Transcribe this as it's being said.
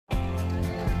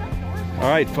All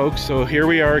right, folks, so here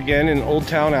we are again in Old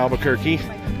Town Albuquerque.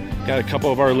 Got a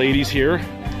couple of our ladies here.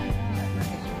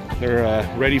 They're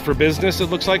ready for business, it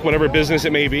looks like, whatever business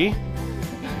it may be.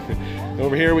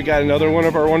 Over here we got another one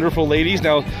of our wonderful ladies.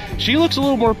 Now, she looks a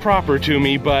little more proper to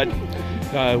me, but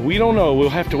we don't know.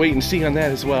 We'll have to wait and see on that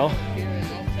as well.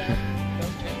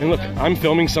 And look, I'm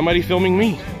filming somebody filming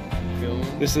me.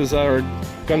 This is our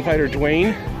gunfighter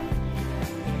Dwayne.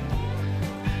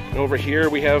 And over here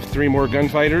we have 3 more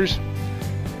gunfighters.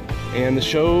 And the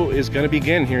show is going to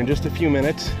begin here in just a few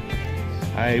minutes.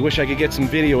 I wish I could get some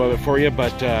video of it for you,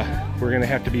 but we're going to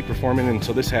have to be performing, and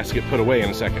so this has to get put away in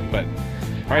a second. But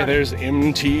all right, there's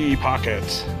MT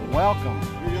Pockets. Welcome.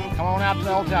 Come on out to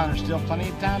the Old Town. There's still plenty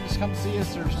of time to come see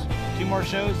us. There's 2 more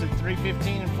shows at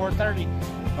 3:15 and 4:30.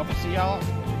 Hope to see y'all.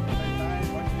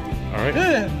 All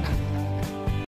right.